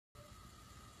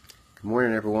Good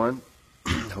morning, everyone.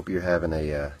 Hope you're having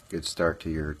a good start to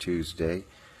your Tuesday.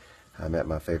 I'm at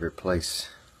my favorite place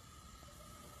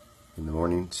in the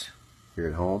mornings here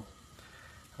at home.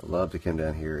 I love to come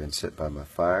down here and sit by my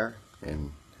fire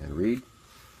and read.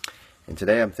 And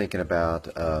today I'm thinking about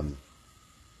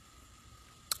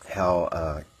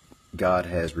how God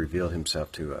has revealed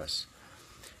himself to us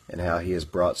and how he has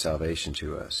brought salvation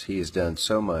to us. He has done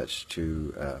so much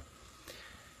to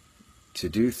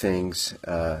do things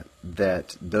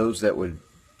that those that would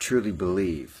truly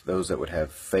believe, those that would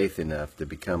have faith enough to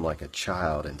become like a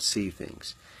child and see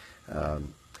things.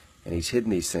 And he's hidden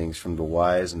these things from the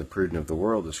wise and the prudent of the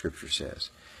world, the Scripture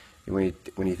says. And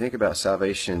when you think about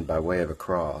salvation by way of a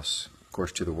cross, of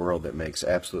course, to the world that makes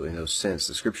absolutely no sense.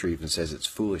 The Scripture even says it's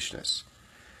foolishness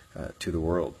to the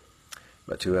world.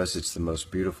 But to us, it's the most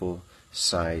beautiful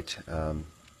sight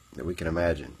that we can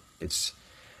imagine. It's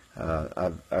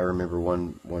I remember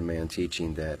one man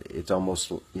teaching that it's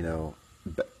almost,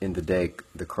 in the day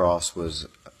the cross was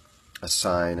a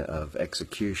sign of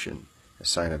execution, a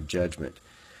sign of judgment.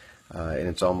 And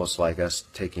it's almost like us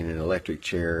taking an electric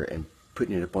chair and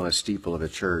putting it up on a steeple of a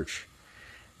church.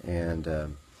 And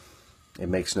it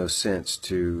makes no sense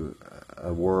to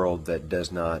a world that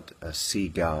does not see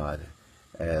God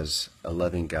as a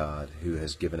loving God who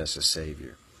has given us a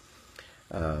Savior.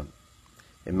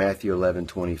 In Matthew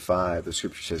 11:25, the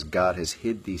Scripture says, God has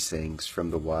hid these things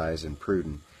from the wise and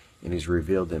prudent, and he's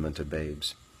revealed them unto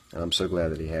babes. And I'm so glad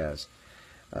that he has.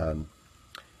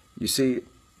 You see,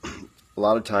 a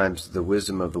lot of times the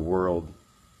wisdom of the world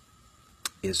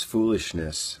is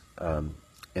foolishness, and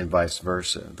vice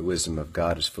versa. The wisdom of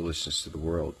God is foolishness to the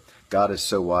world. God is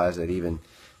so wise that even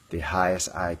the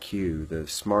highest IQ, the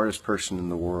smartest person in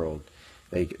the world,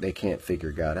 they can't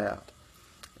figure God out.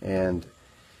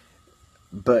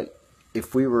 But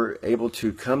if we were able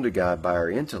to come to God by our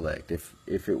intellect,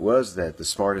 if it was that the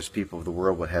smartest people of the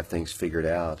world would have things figured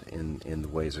out in the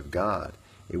ways of God,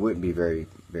 it wouldn't be very,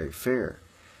 very fair,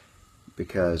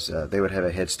 because they would have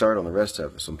a head start on the rest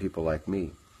of us, on people like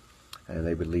me, and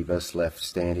they would leave us left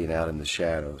standing out in the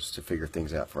shadows to figure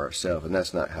things out for ourselves. And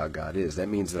that's not how God is. That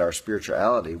means that our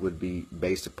spirituality would be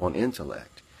based upon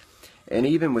intellect. And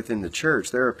even within the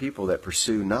church, there are people that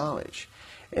pursue knowledge.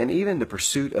 And even the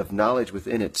pursuit of knowledge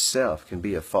within itself can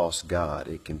be a false god.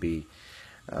 It can be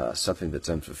something that's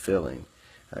unfulfilling.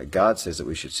 God says that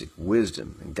we should seek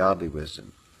wisdom and godly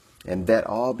wisdom. And that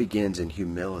all begins in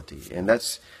humility. And I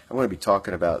want to be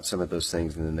talking about some of those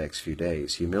things in the next few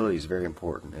days. Humility is very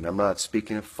important. And I'm not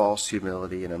speaking of false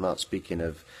humility, and I'm not speaking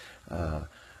of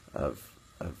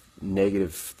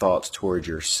negative thoughts towards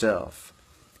yourself.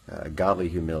 Godly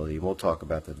humility. We'll talk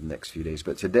about that in the next few days.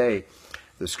 But today,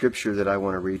 the scripture that I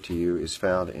want to read to you is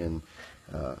found in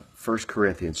 1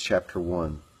 Corinthians chapter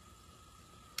 1,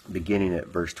 beginning at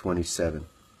verse 27. It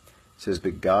says,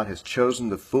 But God has chosen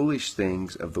the foolish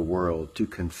things of the world to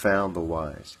confound the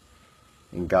wise.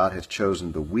 And God has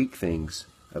chosen the weak things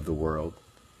of the world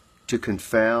to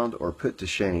confound or put to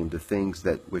shame the things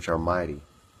which are mighty.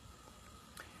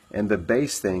 And the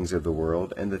base things of the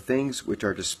world and the things which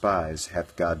are despised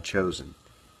hath God chosen,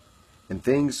 and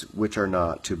things which are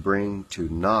not, to bring to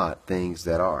naught things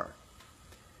that are,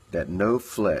 that no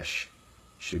flesh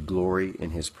should glory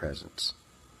in his presence.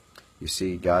 You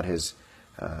see, God has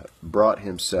brought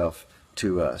himself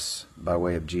to us by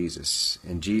way of Jesus,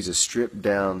 and Jesus stripped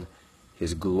down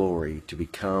his glory to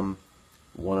become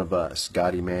one of us,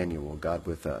 God Emmanuel, God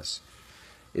with us.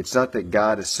 It's not that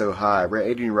God is so high.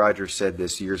 Adrian Rogers said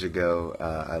this years ago.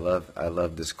 I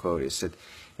love this quote. He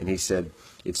said,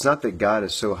 it's not that God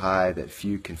is so high that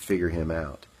few can figure him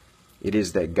out. It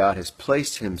is that God has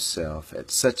placed himself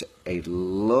at such a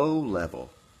low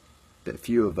level that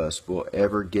few of us will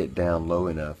ever get down low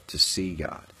enough to see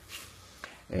God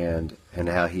and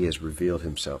how he has revealed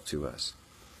himself to us.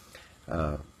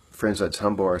 Friends, let's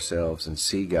humble ourselves and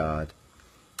see God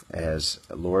as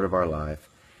Lord of our life,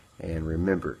 and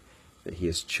remember that he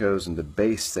has chosen the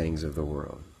base things of the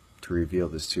world to reveal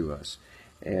this to us.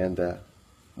 And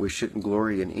we shouldn't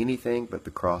glory in anything but the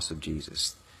cross of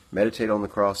Jesus. Meditate on the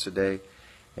cross today,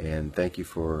 and thank you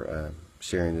for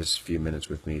sharing this few minutes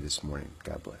with me this morning.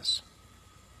 God bless.